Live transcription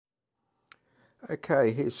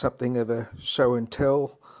Okay, here's something of a show and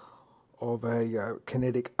tell of a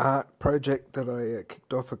Kinetic Art project that I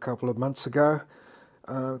kicked off a couple of months ago.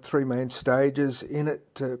 Three main stages in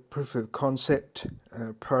it: proof of concept,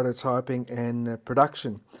 prototyping and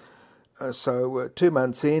production. So 2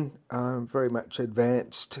 months in, very much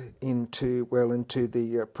advanced into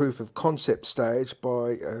the proof of concept stage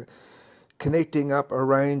by connecting up a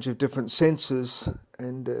range of different sensors,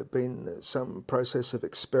 and been some process of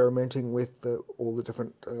experimenting with all the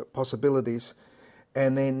different possibilities,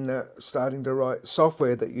 and then starting to write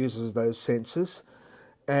software that uses those sensors,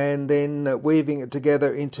 and then weaving it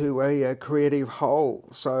together into a creative whole.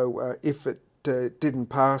 So if it didn't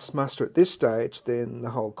pass muster at this stage, then the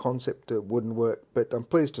whole concept wouldn't work. But I'm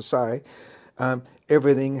pleased to say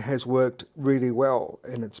everything has worked really well,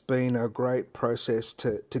 and it's been a great process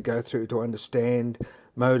to go through to understand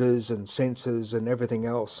motors and sensors and everything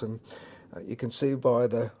else. And you can see by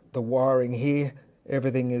the wiring here,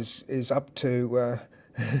 everything is up to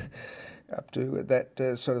up to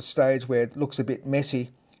that sort of stage where it looks a bit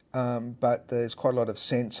messy, but there's quite a lot of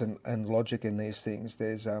sense and logic in these things.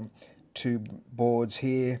 There's two boards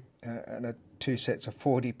here and two sets of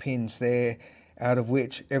 40 pins there, out of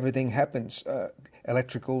which everything happens,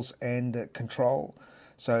 electricals and control.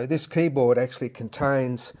 So this keyboard actually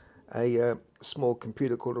contains a small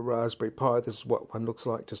computer called a Raspberry Pi. This is what one looks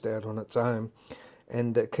like just out on its own.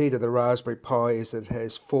 And the key to the Raspberry Pi is that it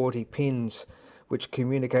has 40 pins which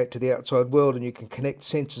communicate to the outside world, and you can connect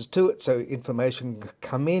sensors to it so information can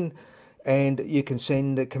come in, and you can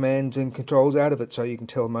send commands and controls out of it, so you can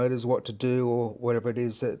tell motors what to do or whatever it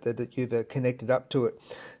is that you've connected up to it.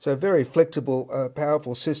 So a very flexible,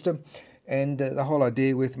 powerful system, and the whole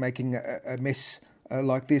idea with making a mess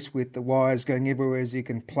like this with the wires going everywhere is you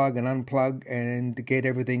can plug and unplug and get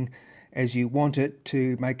everything as you want it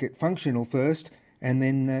to make it functional first, and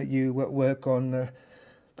then you work on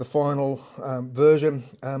the final version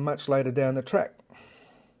much later down the track.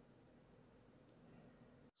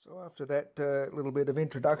 So after that little bit of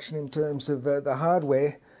introduction in terms of the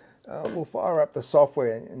hardware, we'll fire up the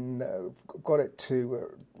software, and got it to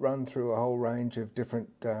run through a whole range of different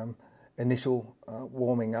initial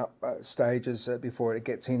warming up stages before it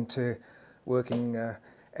gets into working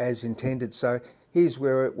as intended. So here's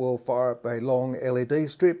where it will fire up a long LED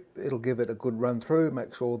strip. It'll give it a good run through,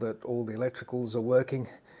 make sure that all the electricals are working.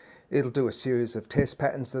 It'll do a series of test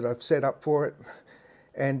patterns that I've set up for it,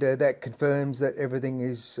 and that confirms that everything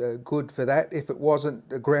is good for that. If it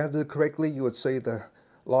wasn't grounded correctly, you would see the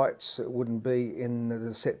lights wouldn't be in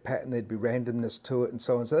the set pattern, there'd be randomness to it and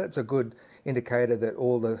so on. So that's a good indicator that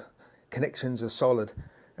all the connections are solid.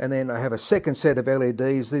 And then I have a second set of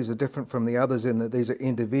LEDs. These are different from the others in that these are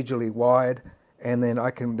individually wired, and then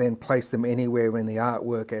I can then place them anywhere in the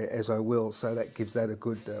artwork as I will, so that gives that a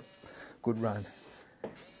good run.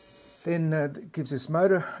 Then it gives this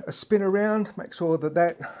motor a spin around, make sure that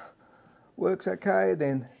that works okay.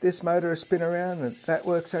 Then this motor a spin around, and that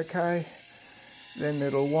works okay. Then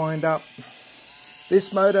it'll wind up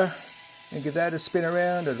this motor and give that a spin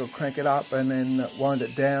around. It'll crank it up and then wind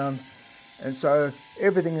it down. And so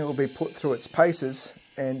everything will be put through its paces,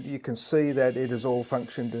 and you can see that it has all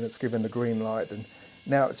functioned and it's given the green light. And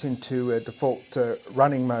now it's into a default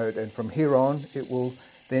running mode, and from here on it will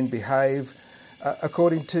then behave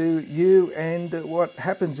according to you and what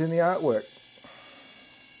happens in the artwork.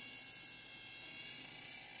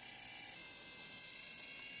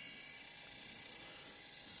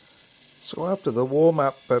 So after the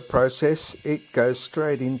warm-up process, it goes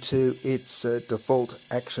straight into its default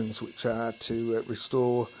actions, which are to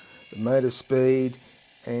restore the motor speed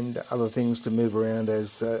and other things to move around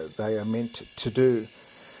as they are meant to do.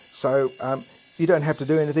 So you don't have to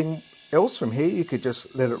do anything else from here. You could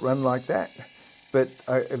just let it run like that. But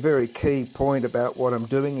a very key point about what I'm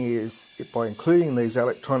doing is, by including these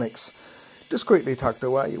electronics discreetly tucked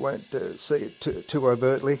away, you won't see it too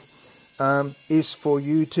overtly, is for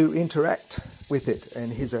you to interact with it.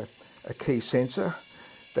 And here's a key sensor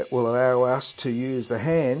that will allow us to use the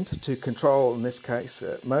hand to control, in this case,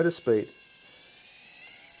 motor speed.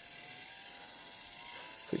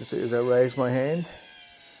 So you can see as I raise my hand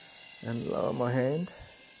and lower my hand,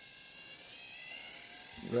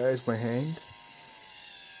 raise my hand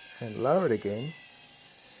and lower it again,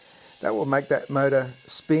 that will make that motor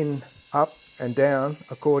spin up and down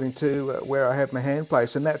according to where I have my hand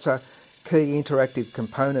placed. And that's a key interactive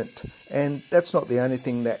component, and that's not the only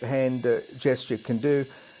thing that hand gesture can do.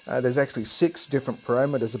 There's actually 6 different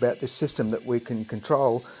parameters about this system that we can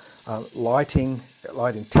control: lighting,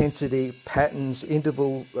 light intensity, patterns,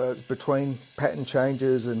 interval between pattern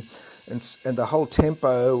changes, and and the whole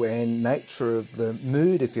tempo and nature of the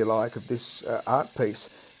mood, if you like, of this art piece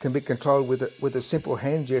can be controlled with a simple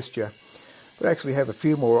hand gesture. We actually have a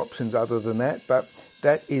few more options other than that, but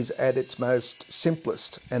that is at its most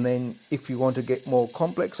simplest. And then if you want to get more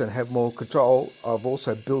complex and have more control, I've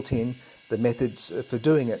also built in the methods for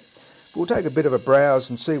doing it. We'll take a bit of a browse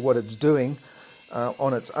and see what it's doing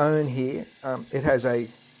on its own here.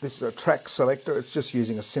 This is a track selector. It's just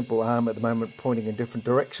using a simple arm at the moment, pointing in different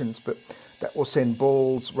directions, but that will send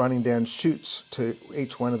balls running down chutes to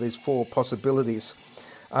each one of these 4 possibilities.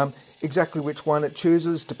 Exactly which one it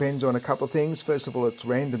chooses depends on a couple of things. First of all, it's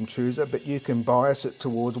random chooser, but you can bias it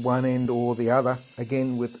towards one end or the other,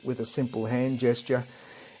 again with a simple hand gesture.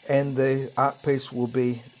 And the art piece will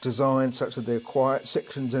be designed such that there are quiet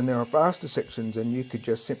sections and there are faster sections, and you could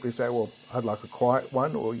just simply say, well, I'd like a quiet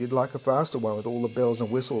one, or you'd like a faster one with all the bells and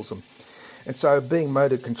whistles. And so being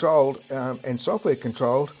motor controlled and software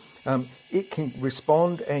controlled, it can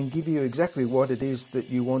respond and give you exactly what it is that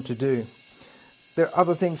you want to do. There are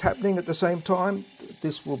other things happening at the same time.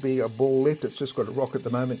 This will be a ball lift. It's just got a rock at the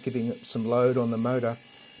moment, giving it some load on the motor.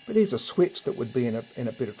 But here's a switch that would be in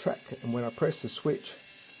a bit of track, and when I press the switch,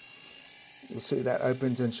 you'll see that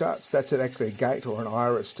opens and shuts. That's actually a gate, or an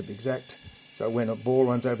iris to be exact. So when a ball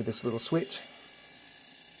runs over this little switch.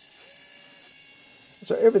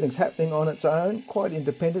 So everything's happening on its own, quite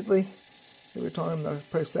independently. Every time I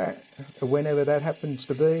press that, whenever that happens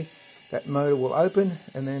to be, that motor will open,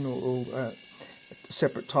 and then a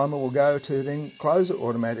separate timer will go to then close it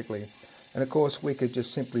automatically. And of course we could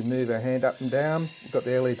just simply move our hand up and down. We've got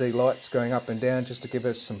the LED lights going up and down just to give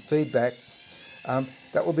us some feedback.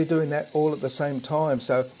 That will be doing that all at the same time.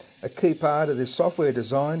 So a key part of this software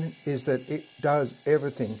design is that it does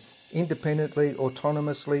everything independently,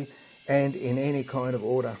 autonomously, and in any kind of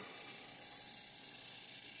order.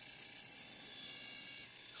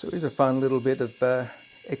 So here's a fun little bit of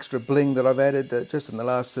extra bling that I've added just in the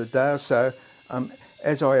last day or so.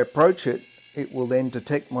 As I approach it, it will then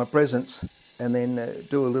detect my presence and then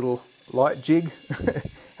do a little light jig,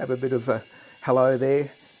 have a bit of a hello there,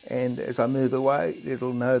 and as I move away,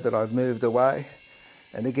 it'll know that I've moved away.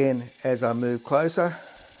 And again, as I move closer,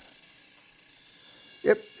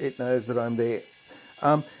 yep, it knows that I'm there.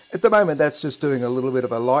 At the moment, that's just doing a little bit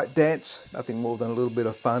of a light dance, nothing more than a little bit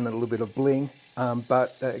of fun and a little bit of bling.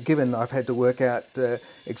 But given I've had to work out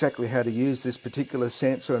exactly how to use this particular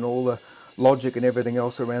sensor and all the logic and everything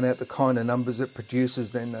else around that, the kind of numbers it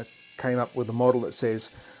produces, then I came up with a model that says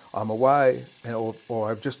I'm away or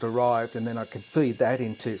I've just arrived, and then I can feed that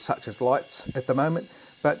into such as lights at the moment,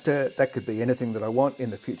 but that could be anything that I want in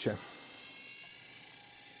the future.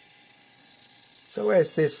 So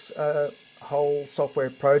as this whole software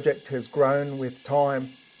project has grown with time,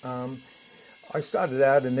 I started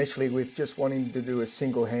out initially with just wanting to do a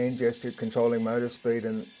single hand gesture controlling motor speed,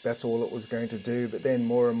 and that's all it was going to do. But then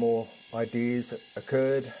more and more ideas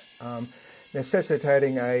occurred,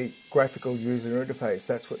 necessitating a graphical user interface.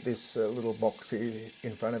 That's what this little box here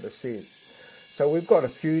in front of us is. So we've got a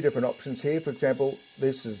few different options here. For example,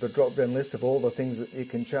 this is the drop-down list of all the things that you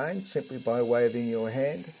can change simply by waving your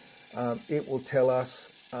hand. It will tell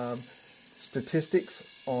us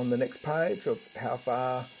statistics on the next page of how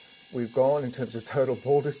far we've gone in terms of total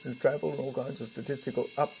ball distance travelled, and all kinds of statistical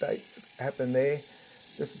updates happen there.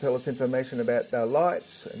 Just to tell us information about our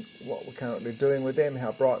lights and what we're currently doing with them,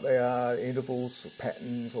 how bright they are, intervals,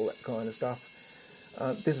 patterns, all that kind of stuff.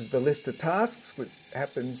 This is the list of tasks, which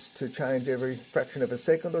happens to change every fraction of a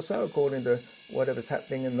second or so according to whatever's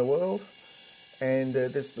happening in the world. And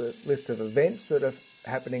this is the list of events that are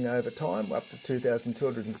happening over time. We're up to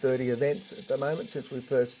 2,230 events at the moment since we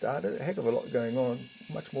first started. A heck of a lot going on,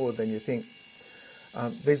 much more than you think.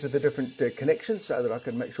 These are the different connections so that I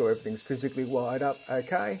can make sure everything's physically wired up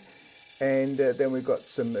okay. And then we've got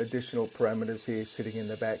some additional parameters here sitting in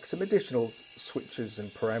the back, some additional switches and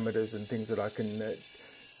parameters and things that I can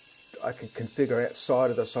configure outside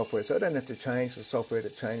of the software. So I don't have to change the software to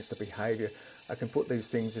change the behavior. I can put these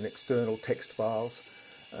things in external text files,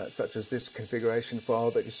 such as this configuration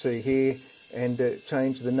file that you see here, and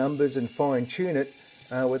change the numbers and fine tune it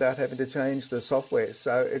without having to change the software.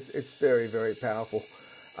 So it's very, very powerful.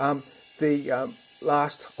 The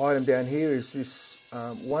last item down here is this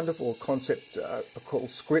wonderful concept called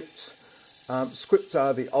scripts. Scripts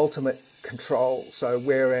are the ultimate control. So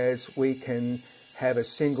whereas we can have a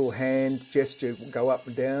single hand gesture go up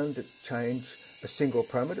and down to change a single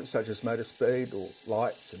parameter such as motor speed or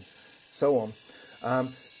lights and so on,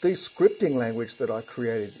 this scripting language that I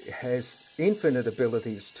created has infinite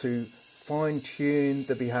abilities to fine-tune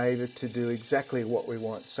the behavior to do exactly what we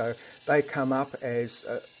want. So they come up as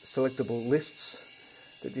selectable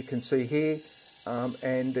lists, that you can see here,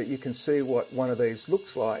 and you can see what one of these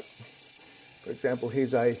looks like. For example,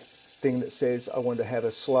 here's a thing that says I want to have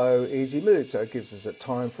a slow, easy mood, so it gives us a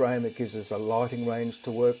time frame, it gives us a lighting range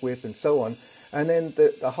to work with, and so on. And then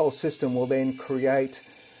the whole system will then create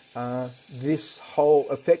this whole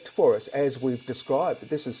effect for us as we've described.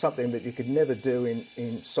 This is something that you could never do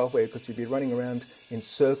in software, because you'd be running around in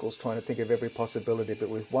circles trying to think of every possibility. But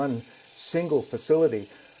with one single facility,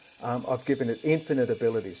 I've given it infinite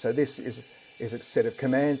ability. So this is a set of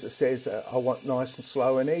commands that says I want nice and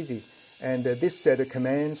slow and easy. And this set of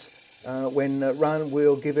commands, when run,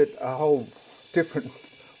 will give it a whole different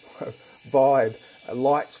vibe.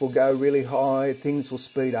 Lights will go really high, things will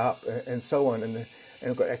speed up, and so on. And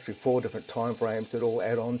I've got actually 4 different time frames that all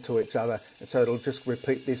add on to each other. And so it'll just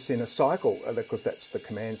repeat this in a cycle, because that's the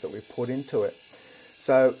commands that we've put into it.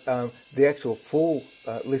 So the actual full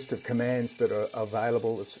list of commands that are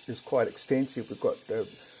available is quite extensive. We've got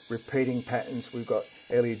repeating patterns, we've got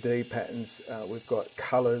LED patterns, we've got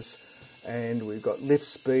colours, and we've got lift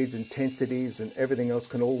speeds, intensities, and everything else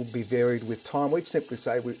can all be varied with time. We simply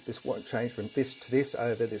say this won't change from this to this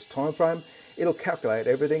over this time frame. It'll calculate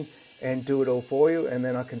everything and do it all for you, and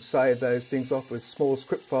then I can save those things off with small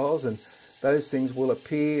script files, and those things will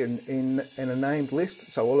appear in a named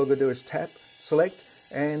list. So all I've got to do is tap, select,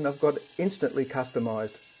 and I've got it instantly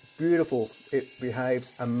customized. Beautiful. It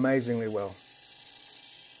behaves amazingly well.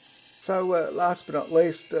 So last but not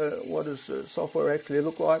least, what does software actually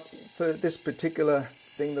look like? For this particular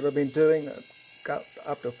thing that I've been doing, I've got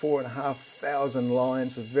up to 4,500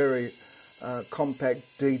 lines of very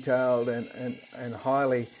compact, detailed and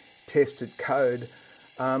highly tested code.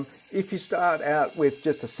 If you start out with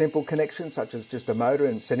just a simple connection, such as just a motor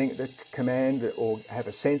and sending it the command, or have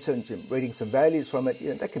a sensor and reading some values from it,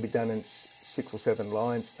 that can be done in 6 or 7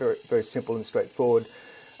 lines, very, very simple and straightforward.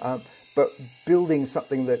 But building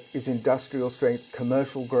something that is industrial strength,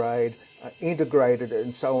 commercial grade, integrated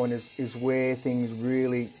and so on is where things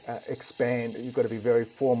really expand. You've got to be very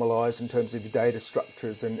formalised in terms of your data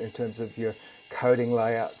structures and in terms of your coding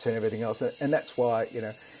layouts and everything else. And that's why,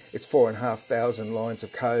 it's 4,500 lines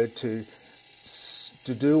of code to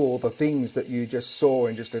do all the things that you just saw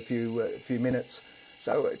in just a few minutes.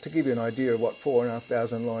 So to give you an idea of what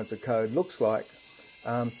 4,500 lines of code looks like,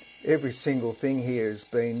 every single thing here has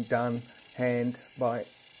been done by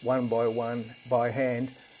one by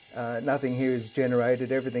hand. Nothing here is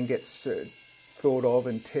generated. Everything gets thought of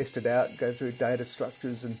and tested out, go through data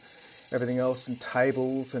structures and everything else, and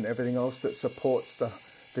tables and everything else that supports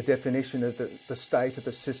the definition of the state of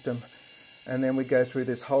the system. And then we go through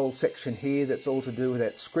this whole section here that's all to do with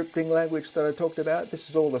that scripting language that I talked about. This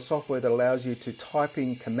is all the software that allows you to type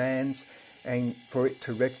in commands and for it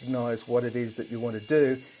to recognize what it is that you want to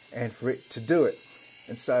do and for it to do it.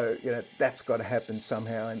 And so, that's got to happen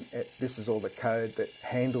somehow, and this is all the code that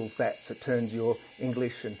handles that. So it turns your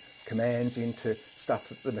English and commands into stuff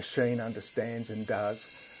that the machine understands and does.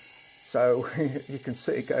 So you can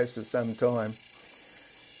see it goes for some time.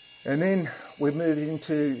 And then we move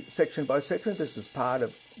into section by section. This is part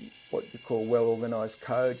of what you call well-organized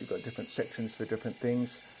code. You've got different sections for different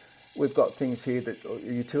things. We've got things here that are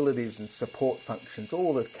utilities and support functions,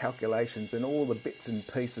 all the calculations and all the bits and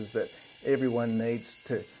pieces that everyone needs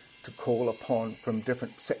to call upon from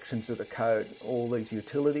different sections of the code. All these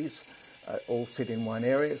utilities all sit in one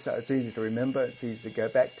area, so it's easy to remember, it's easy to go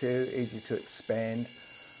back to, easy to expand.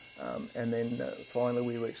 And then finally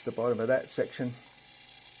we reach the bottom of that section.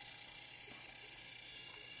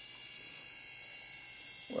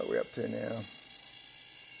 What are we up to now?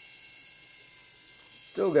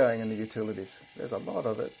 Still going in the utilities. There's a lot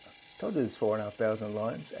of it. Told you there's 4,500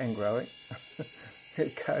 lines and growing.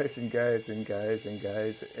 It goes and goes and goes and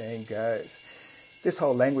goes and goes. This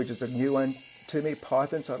whole language is a new one to me,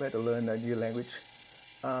 Python, so I've had to learn a new language.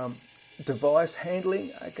 Device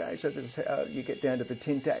handling, okay, so this is how you get down to the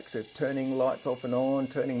syntax of turning lights off and on,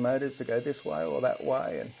 turning motors to go this way or that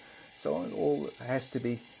way, and so on. All has to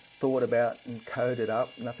be thought about and coded up.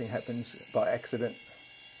 Nothing happens by accident.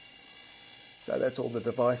 So that's all the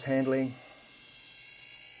device handling.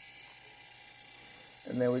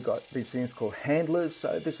 And then we've got these things called handlers.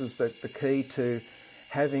 So this is the key to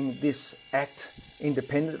having this act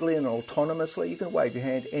independently and autonomously. You can wave your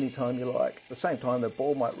hand anytime you like. At the same time, the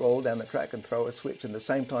ball might roll down the track and throw a switch, and at the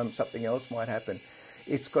same time, something else might happen.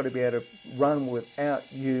 It's got to be able to run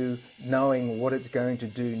without you knowing what it's going to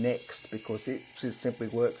do next, because it just simply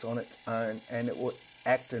works on its own and it will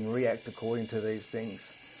act and react according to these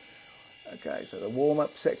things. Okay, so the warm-up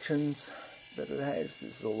sections that it has,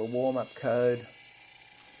 this is all the warm-up code.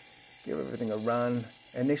 Give everything a run.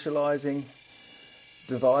 Initializing,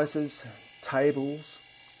 devices, tables,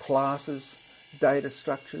 classes, data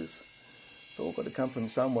structures. It's all got to come from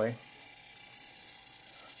somewhere.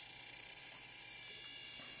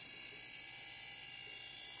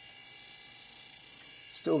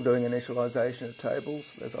 Still doing initialization of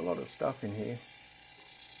tables. There's a lot of stuff in here.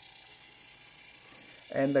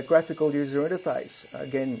 And the graphical user interface.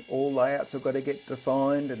 Again, all layouts have got to get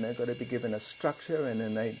defined, and they've got to be given a structure, and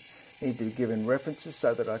then they need to be given references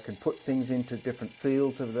so that I can put things into different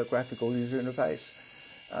fields of the graphical user interface.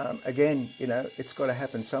 Again, you know, it's got to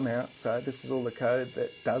happen somehow. So this is all the code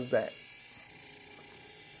that does that.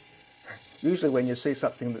 Usually when you see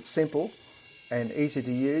something that's simple and easy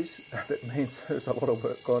to use, that means there's a lot of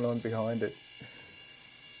work going on behind it.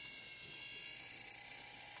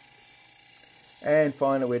 And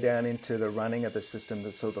finally, we're down into the running of the system,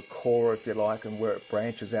 the sort of the core, if you like, and where it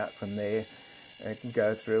branches out from there. And it can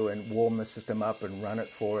go through and warm the system up and run it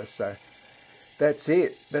for us. So that's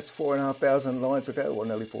it. That's 4,500 lines of code, well,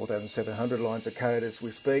 nearly 4,700 lines of code as we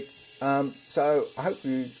speak. So I hope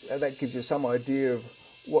that gives you some idea of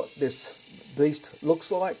what this beast looks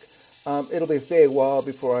like. It'll be a fair while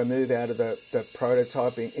before I move out of the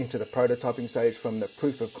prototyping into the prototyping stage from the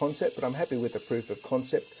proof of concept, but I'm happy with the proof of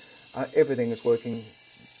concept. Everything is working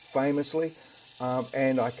famously,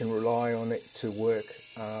 and I can rely on it to work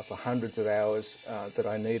for hundreds of hours that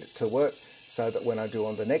I need it to work, so that when I do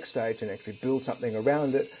on the next stage and actually build something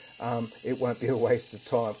around it, it won't be a waste of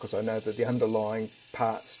time, because I know that the underlying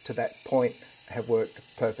parts to that point have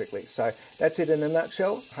worked perfectly. So that's it in a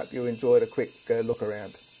nutshell. Hope you enjoyed a quick look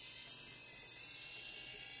around.